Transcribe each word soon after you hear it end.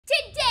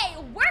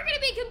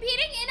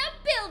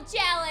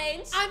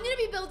I'm gonna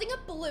be building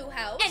a blue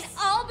house. And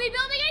I'll be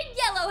building a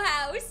yellow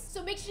house.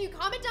 So make sure you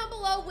comment down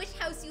below which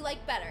house you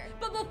like better.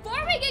 But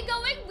before we get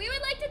going, we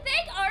would like to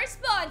thank our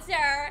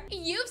sponsor.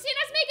 You've seen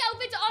us make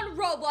outfits on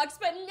Roblox,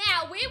 but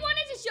now we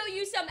wanted to show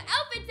you some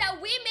outfits that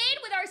we made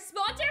with our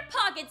sponsor,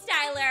 Pocket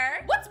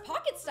Styler. What's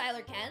Pocket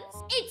Styler, Kenz?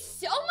 It's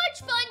so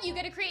much fun. You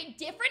get to create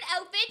different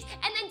outfits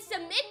and then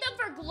submit them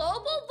for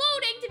global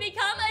voting to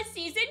become a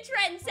seasoned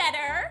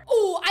trendsetter.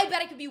 Oh, I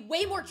bet I could be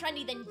way more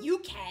trendy than you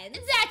can.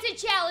 That's a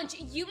challenge.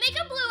 You make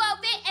a blue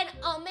outfit and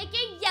I'll make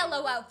a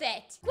yellow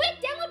outfit. Quick,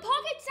 download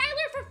Pocket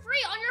Styler for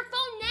free on your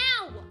phone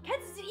now.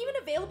 Kenz, is it even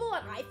available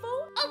on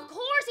iPhone? Of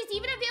course, it's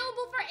even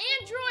available for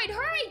Android.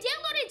 Hurry,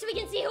 download it so we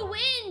can see who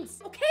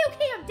wins. Okay,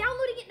 I'm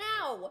downloading it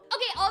now.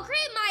 Okay, I'll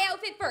create my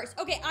outfit first.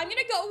 Okay, I'm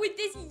gonna go with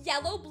this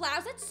yellow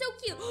blouse. That's so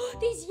cute.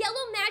 These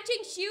yellow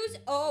matching shoes.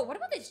 Oh, what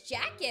about this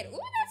jacket?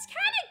 Ooh, that's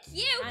kind of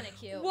cute. Kind of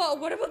cute. Whoa,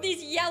 what about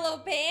these yellow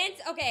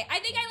pants? Okay, I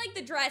think I like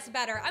the dress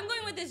better. I'm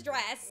going with this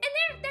dress. And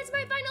there, that's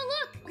my final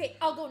look. Okay,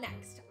 I'll go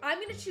next. I'm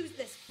gonna choose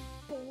this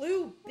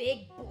blue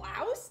big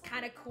blouse,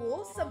 kind of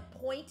cool. Some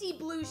pointy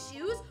blue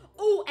shoes.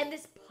 Oh, and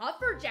this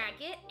puffer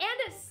jacket and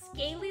a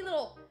scaly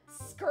little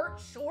skirt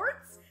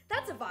shorts.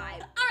 That's a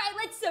vibe. All right,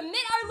 let's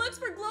submit our looks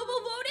for global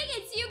voting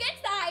and see who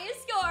gets the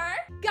highest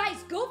score.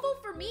 Guys, go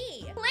vote for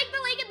me. Click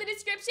the link in the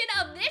description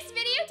of this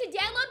video to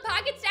download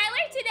Pocket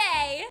Styler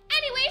today.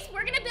 Anyways,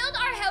 we're gonna build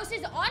our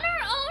houses on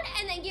our own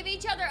and then give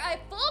each other a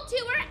full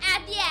tour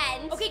at the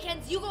end. Okay,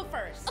 Kenz, you go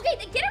first. Okay,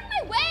 then get out of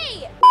my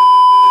way.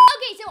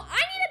 Okay, so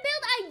I need to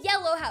build a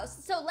yellow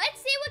house. So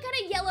let's see what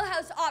kind of yellow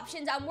house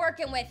options I'm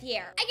working with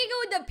here. I can go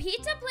with the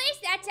pizza place,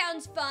 that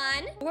sounds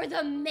fun. Or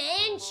the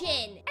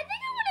mansion. I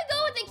think I want to go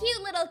with the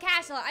cute little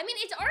castle. I mean,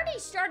 it's already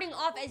starting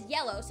off as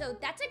yellow, so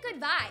that's a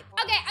good vibe.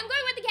 Okay, I'm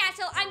going with the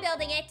castle. I'm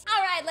building it.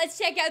 All right, let's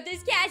check out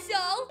this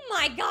castle.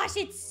 My gosh,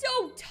 it's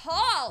so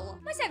tall.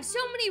 Must have so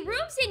many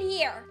rooms in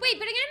here. Wait,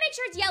 but I'm gonna make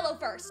sure it's yellow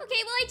first.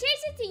 Okay, well, I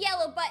changed it to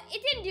yellow, but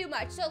it didn't do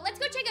much, so let's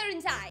go check out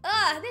inside.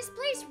 This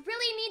place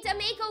really needs a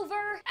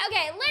makeover.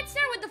 Okay, let's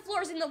start with the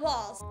floors and the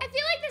walls. I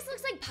feel like this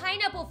looks like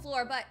pineapple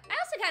floor, but I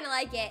also kind of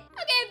like it.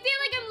 Okay, I feel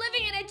like I'm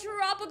living in a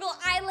tropical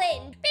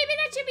island. Maybe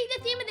that should be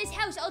the theme of this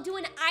house. I'll do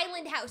an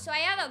island house. So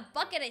I have a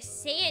bucket of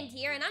sand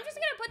here, and I'm just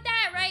gonna put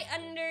that right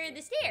under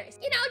the stairs.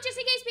 You know, just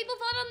in case people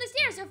fall down the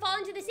stairs or fall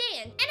into the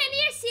sand. And I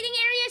need a seating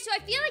area, so I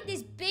feel like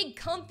this big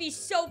comfy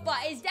sofa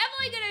is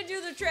definitely gonna do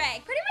the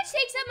trick. Pretty much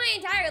takes up my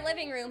entire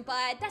living room,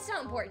 but that's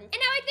not important. And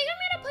now I think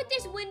I'm gonna put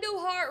this window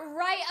heart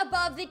right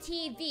above the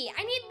TV.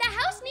 The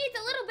house needs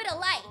a little bit of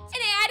light.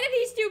 And I added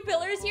these two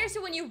pillars here,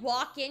 so when you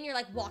walk in, you're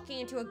like walking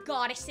into a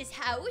goddess's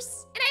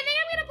house. And I think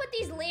I'm gonna put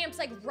these lamps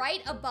like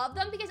right above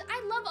them because I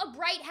love a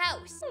bright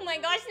house. Oh my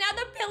gosh, now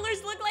the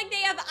pillars look like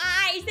they have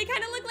eyes. They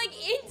kind of look like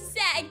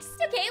insects.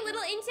 It's okay,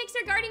 little insects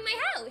are guarding my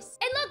house.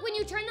 And look, when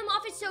you turn them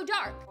off, it's so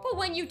dark. But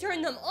when you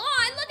turn them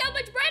on, look how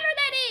much brighter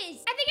that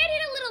is. I think I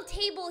need a little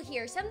table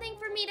here, something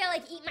for me to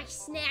like eat my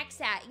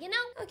snacks at, you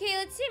know? Okay,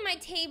 let's see my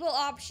table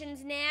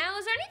options now.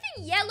 Is there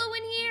anything yellow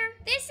in here?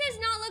 This does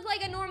not look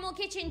like a normal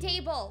kitchen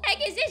table. Heck,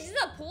 is this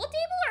a pool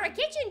table or a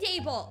kitchen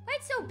table? Why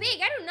it's so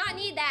big? I do not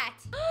need that.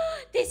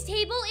 This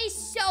table is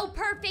so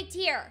perfect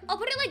here. I'll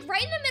put it like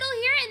right in the middle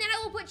here, and then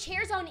I will put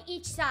chairs on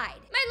each side.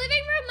 My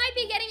living room might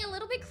be getting a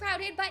little bit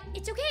crowded, but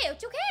it's okay,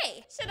 it's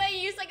okay. Should I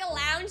use like a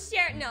lounge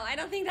chair? No, I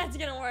don't think that's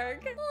gonna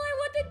work. Oh, I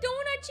want the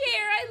donut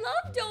chair. I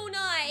love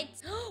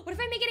donuts. What if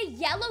I make it a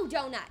yellow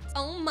donut?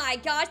 Oh my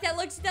gosh, that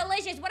looks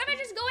delicious. What if I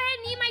just go ahead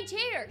and eat my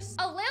chairs?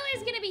 Oh, Lil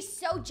is gonna be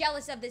so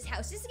jealous of this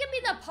house. This is gonna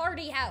be the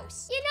party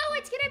house. You know,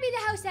 it's gonna be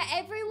the house that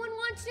everyone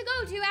wants to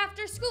go to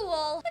after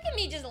school. Look at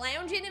me just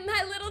lounging in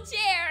my little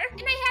chair.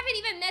 And I haven't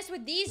even messed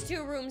with these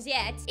two rooms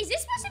yet. Is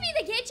this supposed to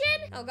be the kitchen?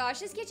 Oh gosh,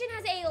 this kitchen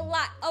has a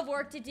lot of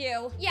work to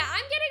do. Yeah,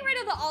 I'm getting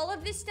rid of all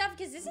of this stuff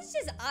because this is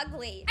just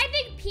ugly. I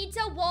think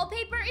pizza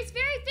wallpaper is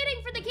very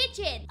fitting for the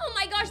kitchen. Oh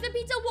my gosh, the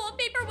pizza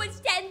wallpaper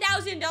was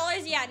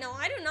 $10,000. Yeah, no,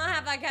 I do not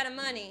have that kind of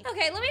money.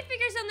 Okay, let me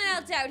figure something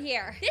else out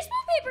here. This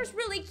wallpaper's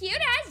really cute.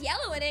 It has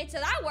yellow in it, so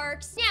that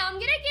works. Now, I'm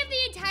gonna give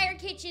the entire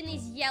kitchen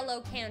these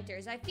yellow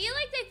counters. I feel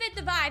like they fit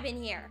the vibe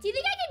in here. Do you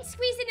think I can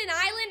squeeze in an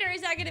island, or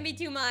is that gonna be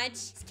too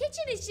much? This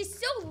kitchen is just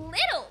so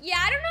little. Yeah,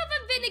 I don't know if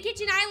I'm fitting a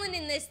kitchen island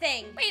in this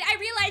thing. Wait, I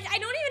realized I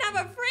don't even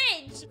have a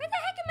fridge. Where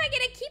the heck am I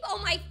gonna keep all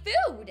my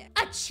food?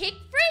 A chick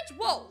fridge?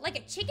 Whoa, like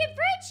a chicken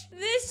fridge?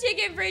 This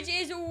chicken fridge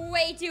is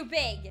way too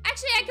big.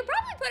 Actually, I could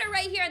probably put it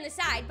right here on the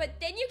side, but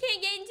then you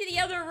can't get into the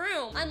other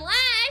room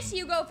unless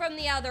you go from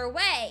the other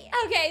way.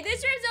 Okay,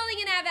 this room's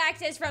only gonna have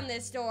access from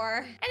this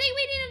door. I think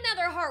we need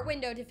another heart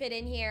window to fit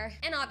in here.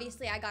 And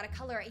obviously, I gotta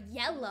color it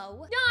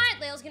yellow.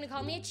 Not, Lael's gonna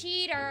call me a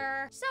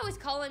cheater. She's always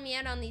calling me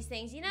out on these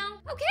things, you know?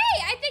 Okay,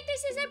 I think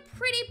this is a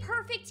pretty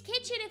perfect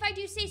kitchen if I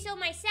do say so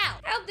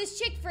myself. I hope this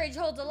chick fridge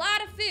holds a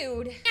lot of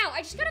food. Now,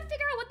 I just gotta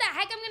figure out what the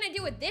heck I'm gonna gonna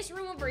do with this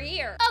room over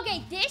here?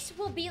 Okay, this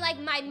will be like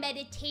my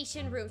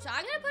meditation room. So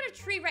I'm gonna put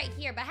a tree right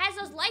here, but it has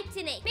those lights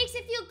in it. Makes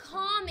it feel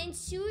calm and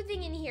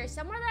soothing in here.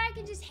 Somewhere that I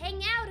can just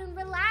hang out and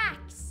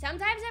relax.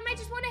 Sometimes I might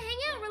just wanna hang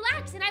out and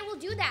relax, and I will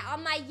do that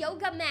on my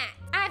yoga mat.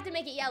 I have to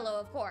make it yellow,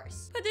 of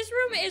course. But this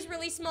room is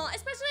really small,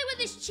 especially with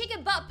this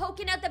chicken butt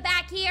poking out the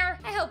back here.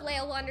 I hope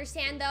Lael will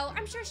understand, though.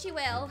 I'm sure she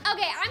will.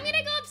 Okay, I'm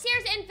gonna go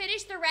upstairs and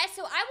finish the rest,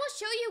 so I will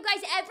show you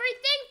guys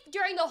everything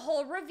during the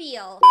whole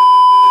reveal.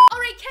 All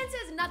right, Kenzie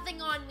has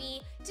nothing on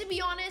me. To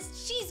be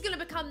honest, she's gonna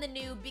become the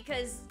noob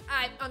because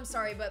I'm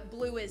sorry, but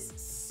blue is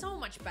so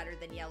much better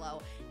than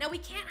yellow. Now, we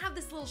can't have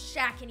this little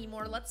shack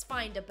anymore. Let's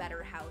find a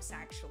better house,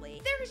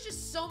 actually. There's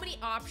just so many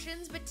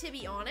options, but to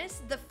be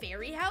honest, the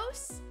fairy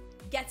house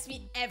gets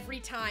me every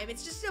time.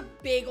 It's just a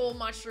big old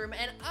mushroom,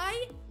 and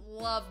I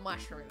love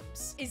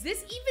mushrooms. Is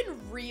this even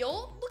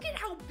real? Look at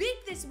how big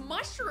this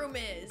mushroom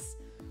is.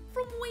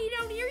 From way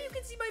down here, you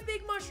can see my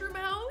big mushroom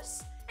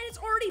house. And it's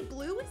already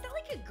blue. Is that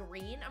like a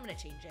green? I'm gonna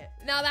change it.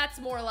 Now that's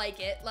more like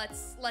it.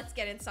 Let's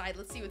get inside.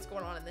 Let's see what's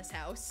going on in this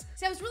house.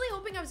 See, I was really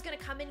hoping I was gonna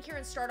come in here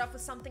and start off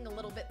with something a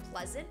little bit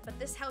pleasant, but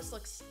this house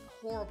looks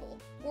horrible.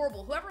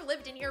 Horrible. Whoever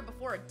lived in here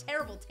before, a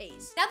terrible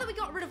taste. Now that we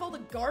got rid of all the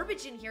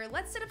garbage in here,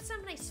 let's set up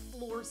some nice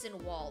floors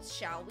and walls,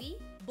 shall we?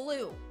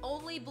 Blue.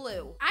 Only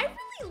blue. I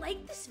really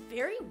like this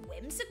very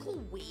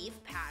whimsical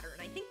wave pattern.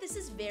 I think this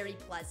is very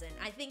pleasant.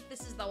 I think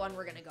this is the one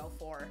we're gonna go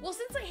for. Well,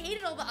 since I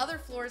hated all the other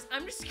floors,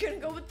 I'm just gonna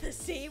go with the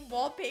same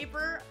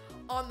wallpaper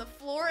on the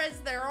floor as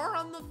there are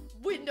on the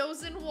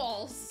windows and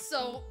walls.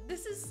 So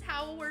this is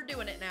how we're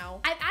doing it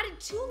now. I've added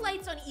 2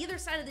 lights on either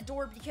side of the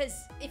door because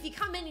if you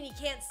come in and you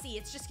can't see,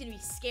 it's just gonna be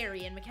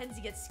scary, and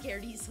Mackenzie gets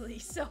scared easily,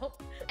 so.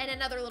 And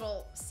another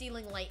little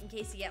ceiling light in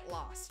case you get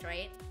lost,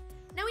 right?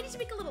 Now we need to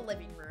make a little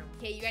living room.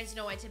 Okay, you guys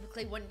know I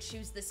typically wouldn't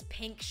choose this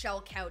pink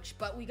shell couch,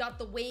 but we got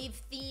the wave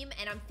theme,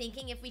 and I'm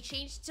thinking if we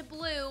change to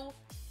blue,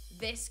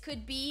 this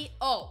could be,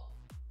 oh,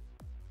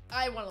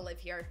 I want to live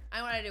here.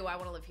 I want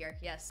to live here,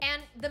 yes.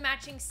 And the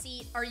matching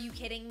seat, are you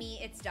kidding me?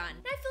 It's done.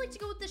 And I feel like to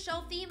go with the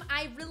shell theme,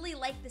 I really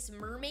like this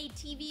mermaid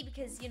TV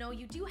because, you know,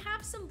 you do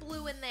have some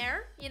blue in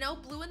there, you know,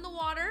 blue in the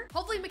water.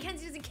 Hopefully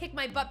Mackenzie doesn't kick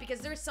my butt because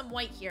there's some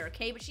white here,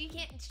 okay? But she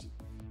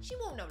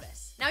won't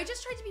notice. Now, I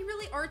just tried to be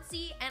really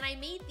artsy, and I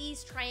made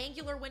these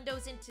triangular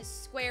windows into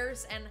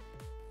squares, and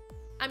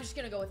I'm just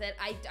gonna go with it.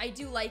 I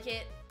do like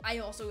it. I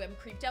also am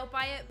creeped out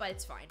by it, but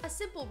it's fine. A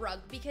simple rug,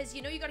 because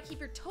you know you gotta keep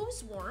your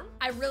toes warm.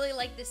 I really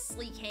like this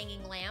sleek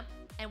hanging lamp,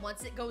 and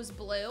once it goes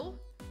blue,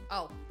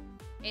 oh,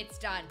 it's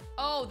done.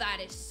 Oh, that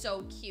is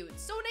so cute.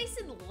 So nice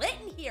and lit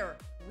in here.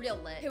 Real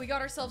lit. Okay, we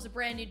got ourselves a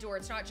brand new door.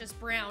 It's not just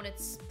brown,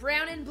 it's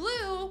brown and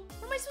blue.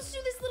 What am I supposed to do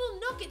with this little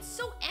nook? It's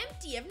so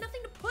empty. I have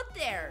nothing to put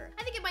there.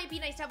 I think it might be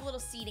nice to have a little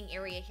seating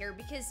area here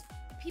because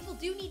people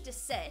do need to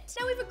sit.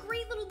 Now we have a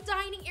great little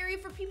dining area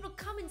for people to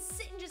come and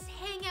sit and just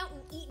hang out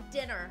and eat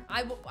dinner.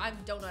 I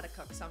don't know how to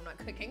cook, so I'm not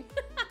cooking.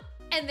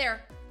 And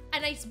there, a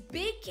nice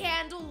big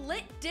candle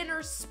lit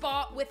dinner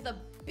spot with a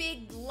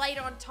big light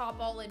on top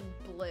all in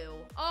blue.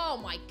 Oh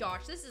my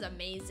gosh, this is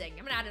amazing.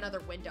 I'm gonna add another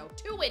window,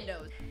 2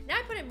 windows. Now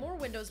I put in more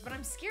windows, but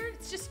I'm scared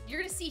it's just,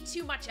 you're gonna see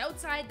too much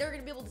outside. They're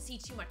gonna be able to see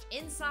too much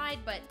inside,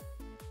 but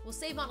we'll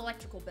save on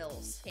electrical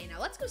bills. Okay, now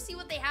let's go see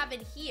what they have in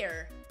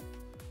here.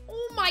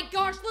 Oh my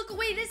gosh, look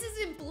away, this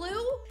isn't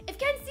blue? If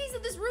Ken sees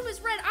that this room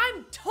is red,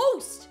 I'm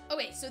toast.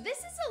 Okay, so this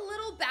is a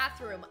little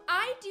bathroom.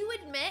 I do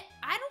admit,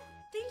 I don't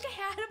think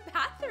I had a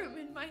bathroom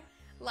in my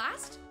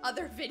last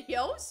other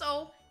video,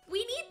 so we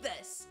need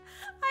this.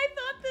 I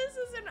thought this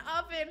was an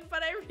oven,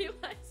 but I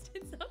realized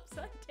it's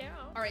upside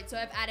down. All right, so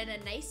I've added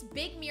a nice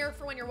big mirror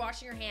for when you're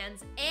washing your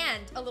hands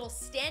and a little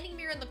standing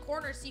mirror in the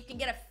corner so you can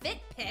get a fit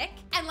pic.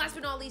 And last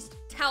but not least,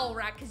 towel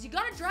rack, because you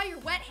gotta dry your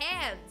wet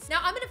hands. Now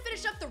I'm gonna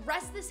finish up the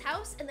rest of this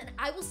house and then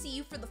I will see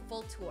you for the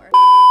full tour.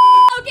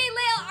 Okay,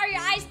 Lael, are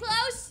your eyes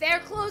closed? They're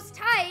closed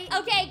tight.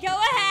 Okay, go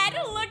ahead.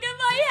 Look at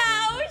my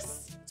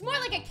house. It's more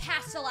like a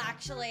castle,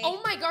 actually. Oh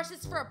my gosh,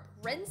 it's for a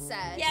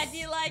princess. Yeah, do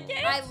you like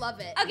it? I love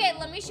it. Okay,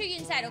 let me show you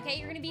inside, okay?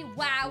 You're gonna be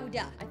wowed.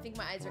 I think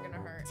my eyes are gonna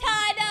hurt.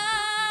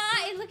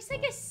 Ta-da! It looks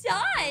like a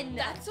sun.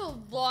 That's a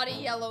lot of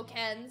yellow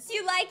Kens. Do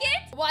you like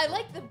it? Well, I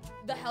like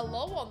the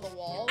hello on the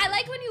wall. I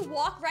like when you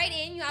walk right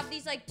in, you have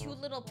these like 2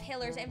 little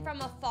pillars, and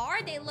from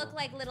afar, they look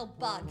like little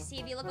bugs. See,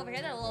 if you look over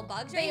here, they're little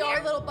bugs right here. They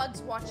are little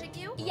bugs watching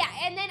you? Yeah,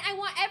 and then I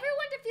want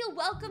everyone to feel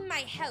welcome in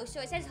my house,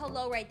 so it says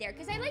hello right there,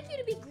 because I like you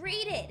to be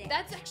greeted.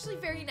 That's actually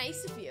very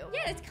nice of you.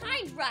 Yeah, it's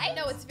kind, right?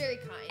 No, it's very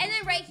kind. And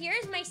then right here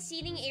is my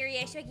seating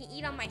area so I can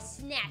eat on my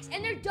snacks.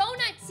 And they're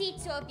donut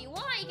seats, so if you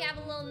want, you can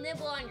have a little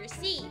nibble on your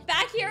seat.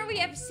 Back here we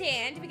have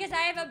sand, because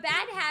I have a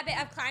bad habit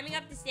of climbing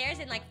up the stairs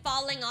and like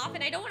falling off,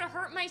 and I don't want to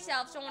hurt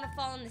myself, so I want to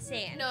fall in the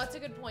sand. No, it's a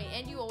good point,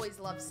 and you always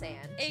love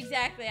sand.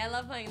 Exactly, I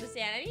love playing in the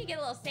sand. I need to get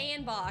a little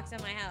sandbox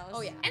in my house.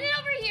 Oh yeah. And then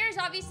over here is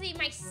obviously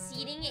my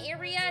seating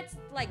area. It's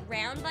like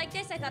round like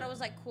this. I thought it was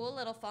like cool,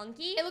 little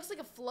funky. It looks like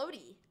a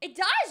floaty. It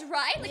does,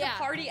 right? Like Yeah. a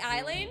party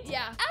island.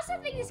 Yeah. I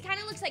also think this kind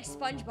of looks like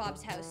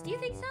SpongeBob's house. Do you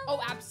think so?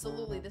 Oh,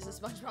 absolutely. This is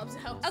SpongeBob's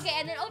house. Okay,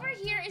 and then over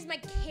here is my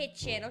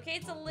kitchen, okay?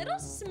 It's a little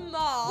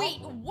small.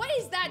 Wait, what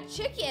is that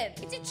chicken?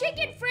 It's a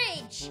chicken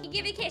fridge. You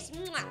give it a kiss.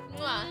 Mwah.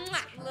 Mwah.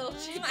 Mwah. Little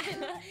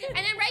chicken. And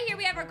then right here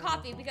we have our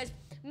coffee because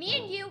me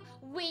and you,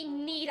 we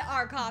need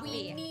our coffee.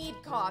 We need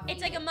coffee.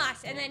 It's like a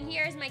must. And then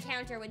here's my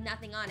counter with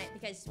nothing on it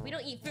because we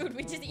don't eat food,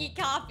 we just eat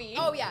coffee.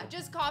 Oh yeah,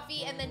 just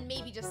coffee and then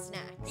maybe just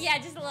snacks. Yeah,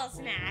 just a little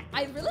snack.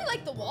 I really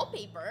like the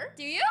wallpaper.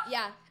 Do you?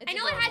 Yeah. I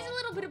know it has a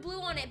little bit of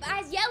blue on it, but it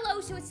has yellow,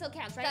 so it still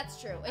counts, right?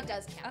 That's true. It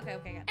does count. Okay,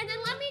 good. And then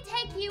let me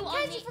take you on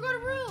Guys, you forgot a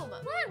room.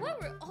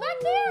 What room? Oh, Back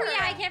there.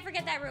 yeah, I can't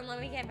forget that room.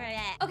 Let me get rid of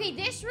that. Okay,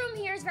 this room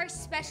here is very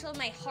special in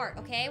my heart,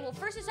 okay? Well,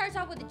 first it starts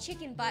off with a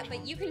chicken butt,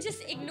 but you can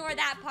just ignore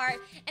that part.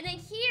 And then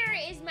here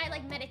is my,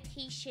 like,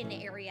 meditation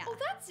area. Oh,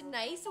 that's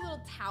nice. A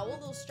little towel, a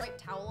little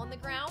striped towel on the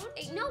ground.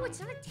 No, it's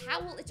not a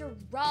towel. It's a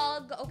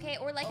rug, okay?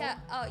 Or like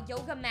a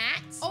yoga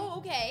mat. Oh,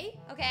 okay.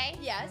 Okay?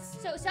 Yes.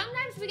 So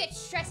sometimes we get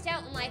stressed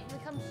out in life and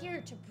we come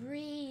here to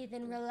breathe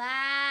and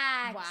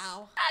relax.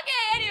 Wow.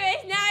 Okay,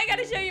 anyways, now I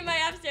gotta show you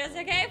my upstairs,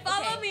 okay?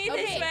 Follow me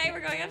this okay. way.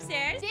 We're going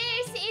upstairs.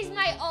 This is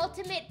my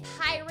ultimate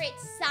pirate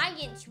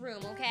science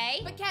room,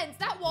 okay? But Ken's,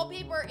 that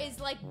wallpaper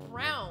is like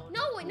brown. No,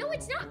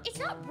 it's not. It's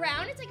not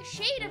brown. It's like a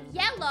shade of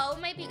yellow.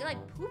 It might be like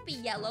poopy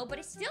yellow, but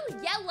it's still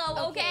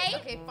yellow, okay?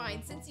 Okay,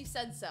 fine, since you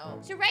said so.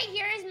 So right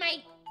here is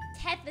my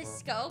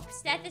telescope.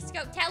 It's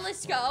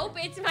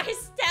my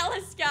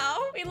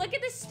telescope. We look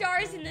at the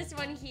stars in this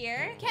one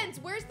here. Ken's,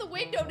 where's the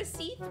window to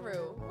see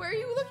through? Where are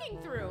you looking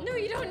through? No,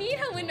 you don't need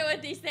a window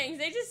at these things.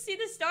 They just see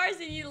the stars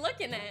and you look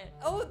in it.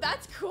 Oh,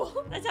 that's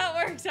cool. That's how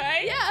it works,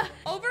 right? Yeah.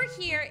 Over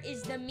here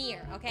is the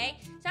mirror, okay?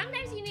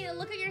 Sometimes you need to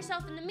look at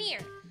yourself in the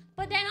mirror.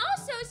 But then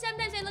also,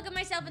 sometimes I look at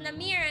myself in the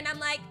mirror and I'm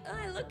like, oh,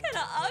 I look kind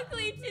of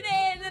ugly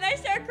today. And then I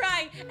start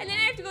crying. And then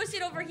I have to go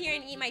sit over here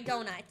and eat my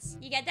donuts.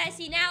 You get that?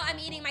 See, now I'm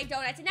eating my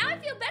donuts. And now I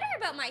feel better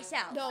about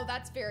myself. No,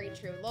 that's very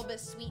true. A little bit of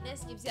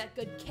sweetness gives you that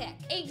good kick.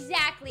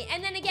 Exactly.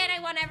 And then again,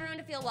 I want everyone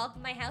to feel welcome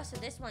in my house. So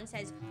this one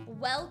says,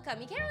 welcome.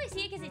 You can't really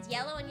see it because it's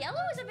yellow. And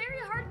yellow is a very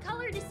hard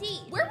color to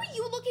see. Where were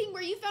you looking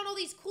where you found all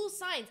these cool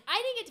signs?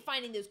 I didn't get to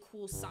finding those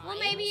cool signs. Well,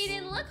 maybe you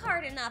didn't look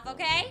hard enough,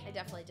 okay? I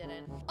definitely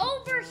didn't.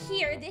 Over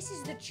here, this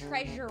is the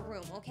treasure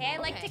room, okay? I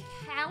like to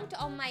count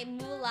all my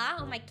moolah,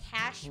 all my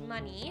cash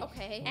money.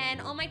 Okay.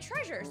 And all my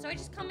treasure. So I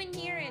just come in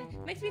here and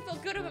it makes me feel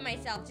good about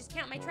myself. Just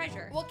count my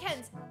treasure. Well,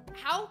 Ken's,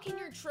 how can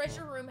your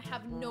treasure room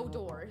have no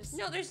doors?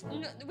 No,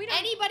 we don't.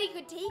 Anybody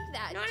could take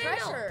that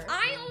treasure. No.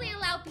 I only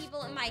allow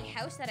people in my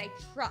house that I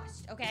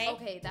trust, okay?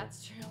 Okay,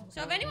 that's true.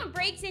 So if anyone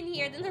breaks in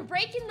here, then they're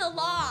breaking the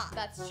law.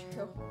 That's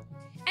true.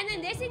 And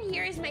then this in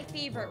here is my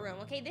favorite room,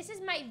 okay? This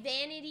is my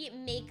vanity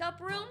makeup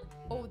room.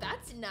 Oh,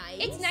 that's nice.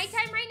 It's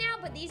nighttime right now,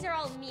 but these are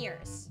all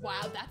mirrors.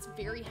 Wow, that's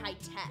very high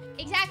tech.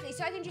 Exactly,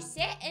 so I can just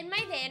sit in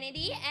my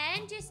vanity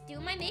and just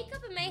do my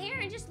makeup and my hair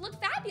and just look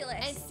fabulous.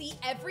 And see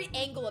every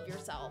angle of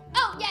yourself.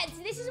 Oh, yeah,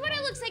 so this is what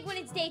it looks like when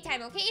it's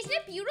daytime, okay? Isn't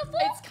it beautiful?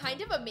 It's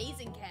kind of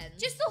amazing, Ken.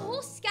 Just the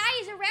whole sky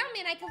is around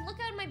me and I can look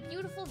out at my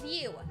beautiful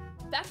view.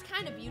 That's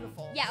kind of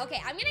beautiful. Yeah, okay,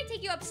 I'm gonna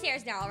take you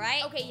upstairs now, all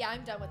right? Okay, yeah,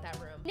 I'm done with that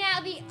room.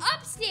 Now, the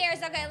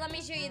upstairs, okay, let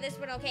me show you this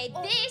one, okay?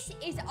 Oh. This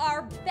is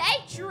our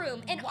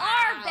bedroom and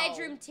our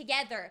bedroom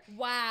together.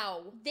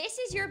 Wow. This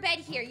is your bed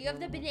here. You have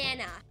the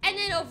banana. And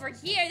then over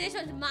here, this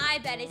one's my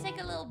bed. It's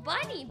like a little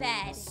bunny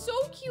bed. So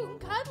cute and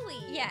cuddly.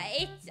 Yeah,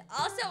 it's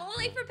also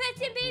only for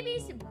pets and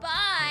babies,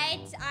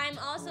 but I'm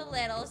also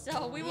little,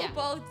 so we will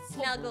both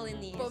snuggle in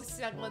these. Both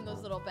snuggle in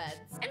those little beds.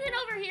 And then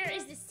over here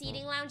is the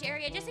seating lounge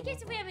area, just in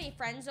case if we have any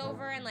friends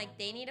over and like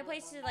they need a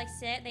place to like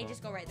sit, they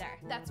just go right there.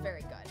 That's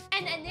very good.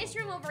 And then this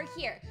room over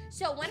here.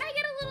 So when I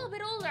get a little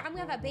bit older, I'm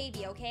gonna have a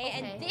baby, okay?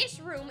 And this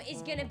room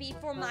is gonna be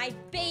for my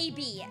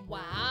baby.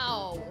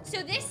 Wow.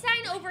 So this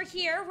sign over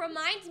here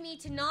reminds me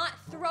to not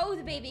throw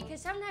the baby,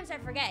 because sometimes I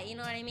forget, you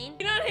know what I mean?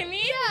 You know what I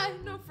mean? Yeah,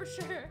 no, for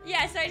sure.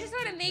 Yeah, so I just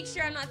want to make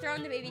sure I'm not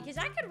throwing the baby, because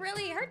that could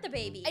really hurt the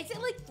baby. Is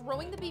it like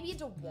throwing the baby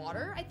into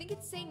water? I think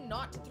it's saying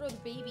not to throw the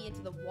baby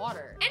into the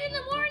water. And in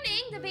the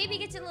morning, the baby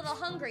gets a little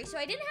hungry, so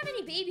I didn't have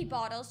any baby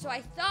bottles, so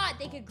I thought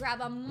they could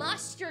grab a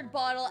mustard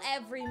bottle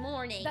every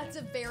morning. That's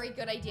a very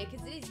good idea,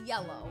 because it is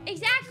yellow.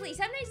 Exactly.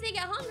 Sometimes they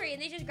get hungry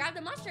and they just grab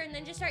the mustard and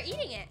then just start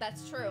eating it.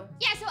 That's true.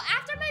 Yeah, so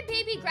after my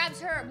baby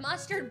grabs her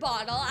mustard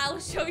bottle, I will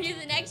show you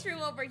the next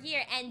room over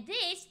here, and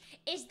this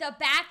is the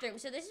bathroom.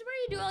 So this is where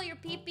you do all your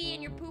pee-pee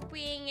and your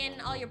pooping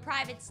and all your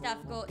private stuff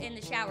go in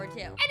the shower too.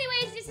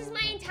 Anyways, this is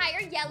my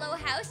entire yellow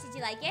house. Did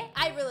you like it?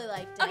 I really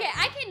liked it. Okay,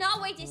 I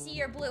cannot wait to see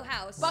your blue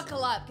house.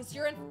 Buckle up, because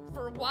you're in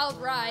for a wild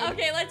ride.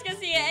 Okay, let's go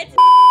see it.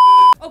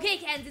 Okay,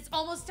 Kens, it's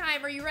almost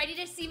time. Are you ready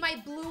to see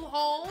my blue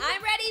home?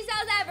 I'm ready as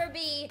I'll ever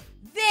be.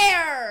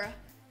 There!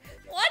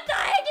 What the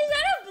heck? Is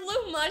that a blue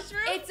blue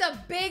mushroom? It's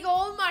a big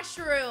old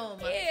mushroom.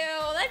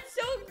 Ew, that's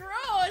so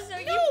gross. So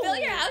you fill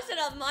your house with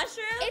a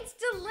mushroom? It's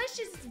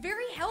delicious. It's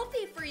very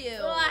healthy for you.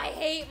 Oh, I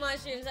hate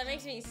mushrooms. That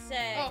makes me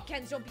sick. Oh,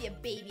 Kenz, don't be a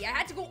baby. I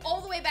had to go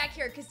all the way back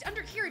here because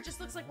under here it just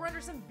looks like we're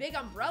under some big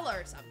umbrella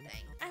or something.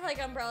 I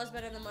like umbrellas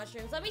better than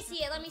mushrooms. Let me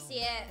see it. Let me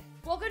see it.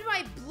 Welcome to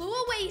my blue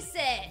oasis.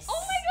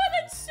 Oh my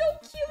god, that's so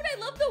cute. I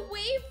love the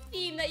wave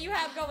theme that you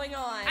have going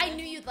on. I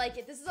knew you'd like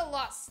it. This is a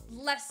lot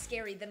less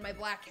scary than my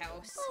black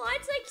house. Oh,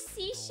 it's like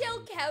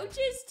seashell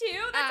couches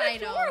too. That's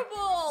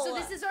adorable. So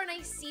this is our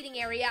nice seating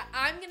area.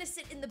 I'm gonna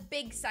sit in the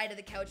big side of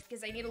the couch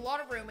because I need a lot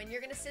of room, and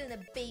you're gonna sit in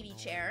the baby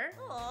chair.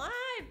 Oh,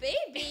 hi,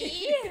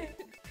 baby.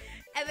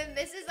 And then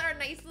this is our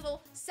nice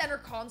little center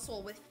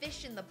console with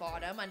fish in the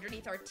bottom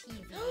underneath our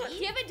TV. Do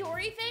you have a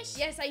Dory fish?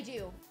 Yes, I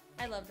do.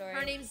 I love Dory.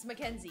 Her name's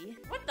Mackenzie.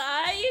 What the?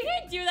 You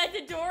can't do that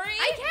to Dory.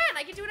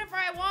 I can do whatever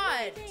I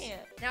want. You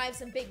can't. Now I have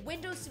some big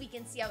windows so we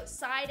can see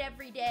outside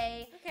every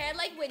day. Okay, I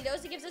like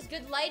windows. It gives us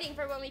good lighting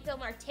for when we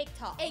film our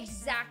TikTok.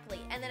 Exactly.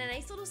 And then a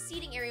nice little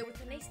seating area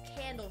with a nice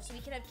candle so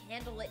we can have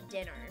candlelit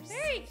dinners.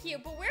 Very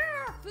cute, but where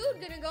are our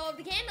food gonna go if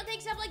the candle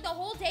takes up like the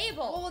whole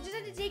table? Well, we'll just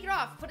have to take it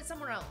off, put it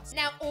somewhere else.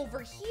 Now over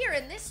here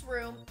in this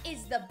room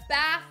is the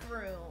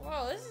bathroom.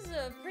 Whoa, this is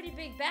a pretty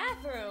big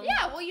bathroom.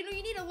 Yeah, well, you know,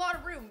 you need a lot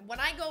of room. When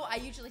I go, I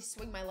usually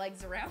swing my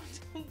legs around.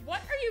 What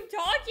are you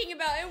talking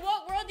about? In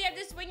what world do you have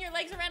to swing your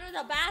legs around in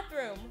a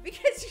bathroom?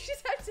 Because you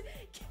just have to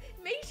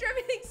make sure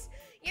everything's,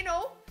 you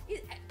know. You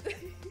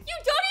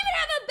don't even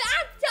have a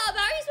bathtub.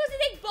 How are you supposed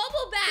to take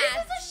bubble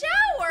baths? This is a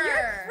shower.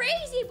 You're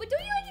crazy, but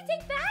don't you like to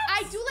take baths?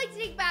 I do like to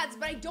take baths,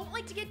 but I don't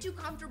like to get too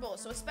comfortable.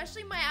 So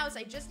especially in my house,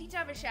 I just need to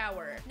have a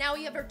shower. Now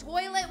we have our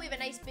toilet. We have a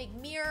nice big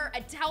mirror,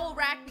 a towel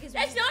rack because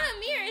that's not a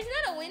mirror. Isn't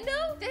that a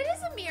window? That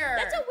is a mirror.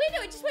 That's a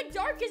window. It just went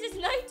dark because it's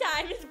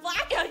nighttime. It's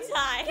black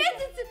outside.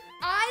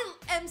 I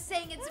am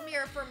saying it's a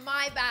mirror for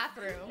my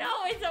bathroom. No,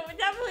 it's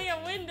definitely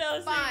a window.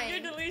 So Fine.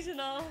 you're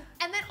delusional.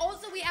 And then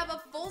also we have a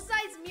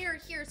full-size mirror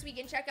here so we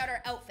can check out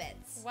our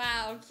outfits.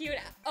 Wow, cute.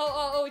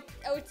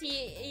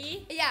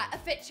 O-T-E? Yeah, a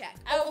fit check.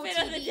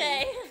 Outfit of the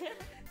day.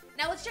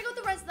 Now let's check out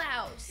the rest of the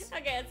house.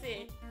 Okay, let's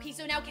see. Okay,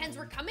 so now, Kenz,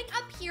 we're coming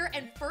up here,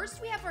 and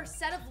first we have our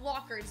set of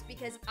lockers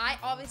because I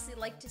obviously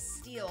like to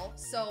steal,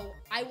 so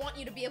I want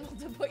you to be able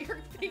to put your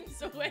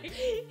things away.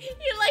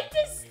 You like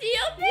to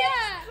steal things?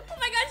 Yeah. Oh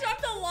my god, so I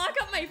have to lock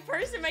up my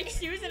purse and my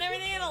shoes and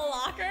everything in a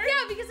locker?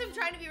 Yeah, because I'm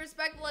trying to be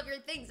respectful of your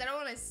things. I don't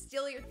want to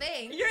steal your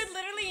things. You're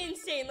literally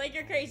insane. Like,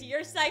 you're crazy.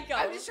 You're psycho.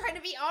 I'm just trying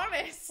to be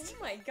honest.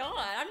 Oh my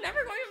god, I'm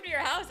never going over to your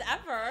house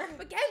ever.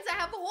 But Kenz, I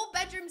have a whole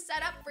bedroom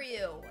set up for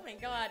you. Oh my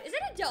god. Is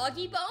that a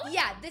doggy bone?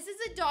 Yeah, this is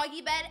a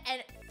doggy bed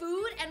and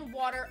food and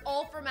water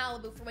all for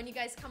Malibu for when you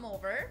guys come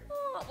over.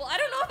 Oh, well, I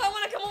don't know if I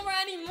want to come over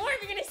anymore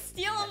if you're going to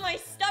steal all my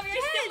stuff. You're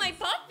going to steal my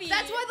puppy.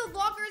 That's why the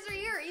lockers are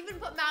here. Even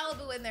put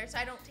Malibu in there so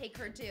I don't take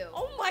her too.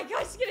 Oh my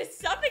gosh, she's going to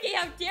suffocate.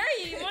 How dare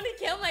you? You want to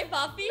kill my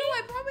puppy? No,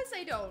 I promise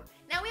I don't.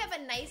 Now we have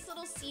a nice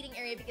little seating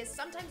area because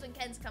sometimes when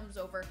Kenz comes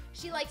over,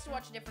 she likes to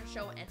watch a different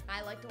show and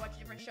I like to watch a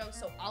different show,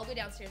 so I'll go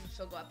downstairs and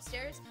she'll go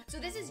upstairs. So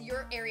this is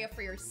your area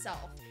for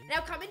yourself.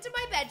 Now come into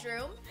my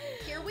bedroom.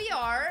 Here we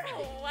are.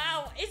 Oh,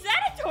 wow. Is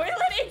that a toilet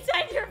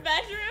inside your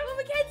bedroom? Well,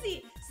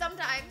 Mackenzie,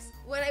 sometimes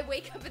when I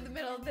wake up in the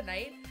middle of the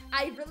night,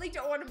 I really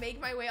don't want to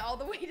make my way all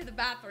the way to the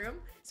bathroom.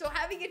 So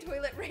having a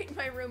toilet right in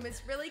my room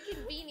is really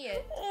convenient.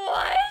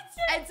 What?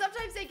 And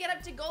sometimes I get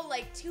up to go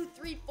like 2,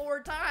 3,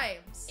 4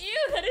 times.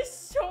 Ew, that is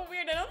so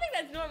weird. I don't think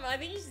that's normal. I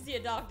think you should see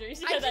a doctor. You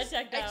should get that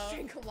checked out. I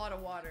drink a lot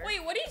of water.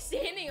 Wait, what are you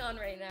standing on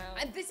right now?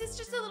 And this is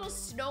just a little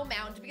snow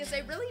mound because I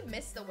really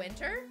miss the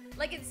winter.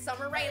 Like it's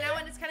summer right now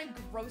and it's kind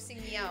of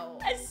grossing me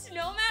out. A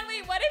snowman?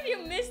 Wait, what if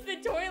you miss the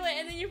toilet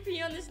and then you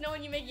pee on the snow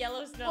and you make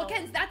yellow snow? Well,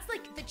 Kenz, that's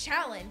like the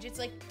challenge. It's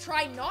like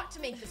try not to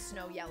make the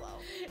snow yellow,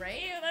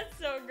 right? Ew, that's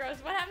so gross.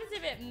 What happens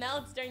if it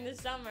melts during the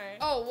summer?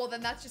 Oh, well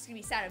then that's just gonna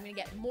be sad. I'm gonna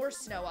get more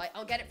snow.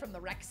 I'll get it from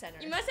the rec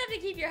center. You must have to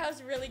keep your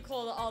house really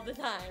cold all the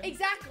time.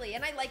 Exactly,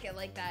 and I like it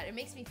like that. It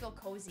makes me feel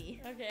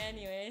cozy. Okay,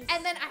 anyways.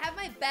 And then I have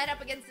my bed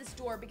up against this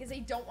door because I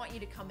don't want you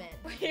to come in.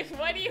 Wait,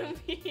 what do you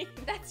mean?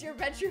 That's your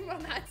bedroom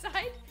on that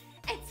side.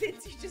 And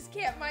since you just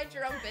can't mind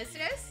your own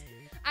business,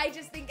 I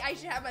just think I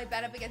should have my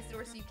bed up against the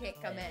door so you can't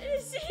come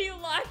in. So you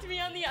locked me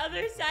on the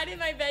other side of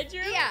my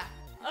bedroom? Yeah.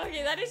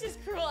 Okay, that is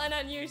just cruel and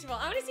unusual.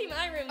 I want to see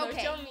my room, though.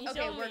 Okay, Show me,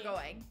 show me. we're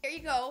going. Here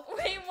you go.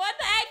 Wait, what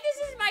the heck?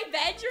 This is my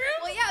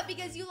bedroom? Well, yeah,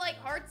 because you like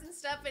hearts and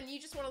stuff, and you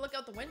just want to look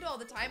out the window all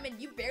the time, and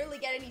you barely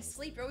get any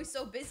sleep. You're always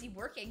so busy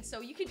working,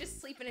 so you can just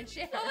sleep in a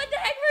chair. Well, what the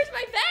heck? Where's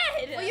my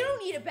bed? Well, you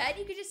don't need a bed.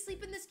 You could just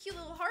sleep in this cute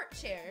little heart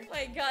chair. Oh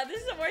my god,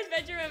 this is the worst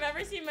bedroom I've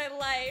ever seen in my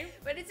life.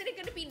 But isn't it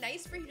going to be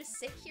nice for you to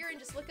sit here and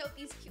just look out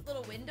these cute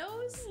little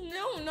windows?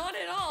 No, not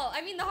at all.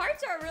 I mean, the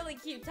hearts are a really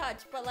cute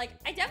touch, but like,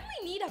 I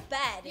definitely need a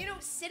bed. You know,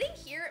 sitting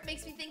here, it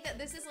makes me think that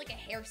this is like a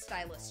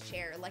hairstylist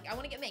chair. Like, I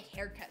want to get my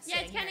hair cut.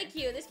 Yeah, it's kind of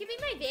cute. This could be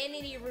my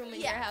vanity room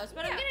in your house,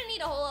 but I'm Yeah. gonna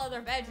need a whole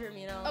other bedroom,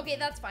 you know? Okay,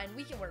 that's fine.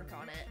 We can work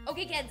on it.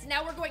 Okay, kids,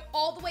 now we're going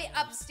all the way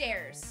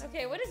upstairs.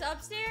 Okay, what is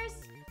upstairs?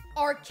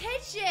 our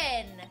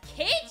kitchen.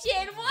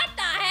 Kitchen? What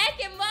the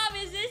heck and mom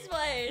is this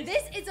one?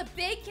 This is a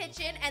big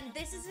kitchen, and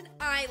this is an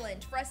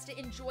island for us to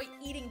enjoy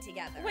eating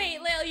together. Wait,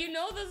 Lael, you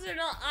know those are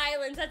not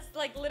islands. That's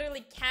like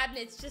literally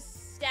cabinets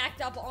just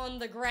stacked up on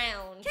the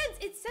ground. Kenz,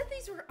 it said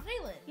these were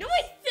islands. No,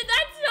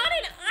 that's not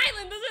an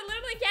island. Those are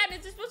literally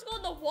cabinets. They're supposed to go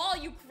on the wall,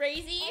 you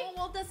crazy. Oh,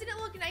 well, doesn't it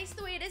look nice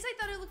the way it is? I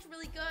thought it looked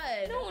really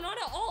good. No, not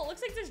at all. It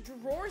looks like there's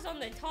drawers on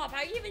the top. How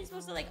are you even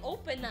supposed to like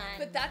open that?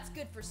 But that's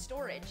good for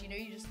storage. You know,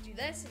 you just do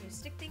this and you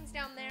stick things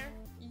down there.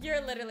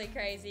 You're literally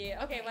crazy.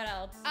 Okay, what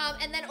else?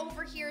 And then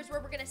over here is where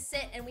we're gonna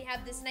sit, and we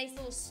have this nice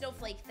little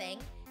snowflake thing.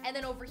 And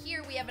then over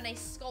here we have a nice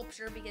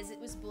sculpture because it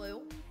was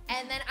blue.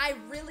 And then I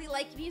really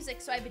like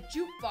music, so I have a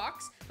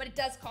jukebox, but it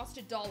does cost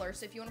 $1.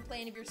 So if you want to play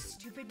any of your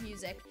stupid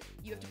music,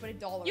 you have to put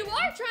 $1. You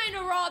are trying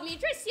to rob me. You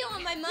try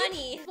stealing my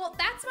money. Well,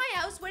 that's my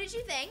house. What did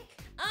you think?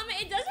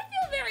 It doesn't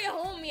feel very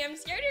homey. I'm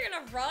scared you're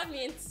gonna rob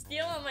me and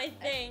steal all my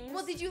things.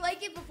 Well, did you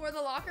like it before the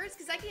lockers?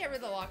 Because I can get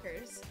rid of the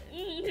lockers.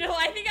 No,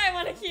 I think I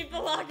want to keep the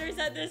lockers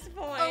at this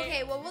point.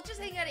 Okay, well, we'll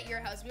just hang out at your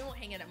house. We won't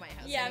hang out at my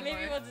house anymore.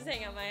 Maybe we'll just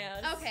hang out at my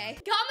house. Okay.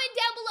 Comment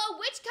down below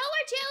which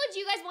color challenge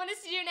you guys want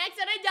us to do next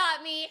on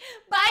Adopt Me.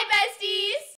 Bye, besties!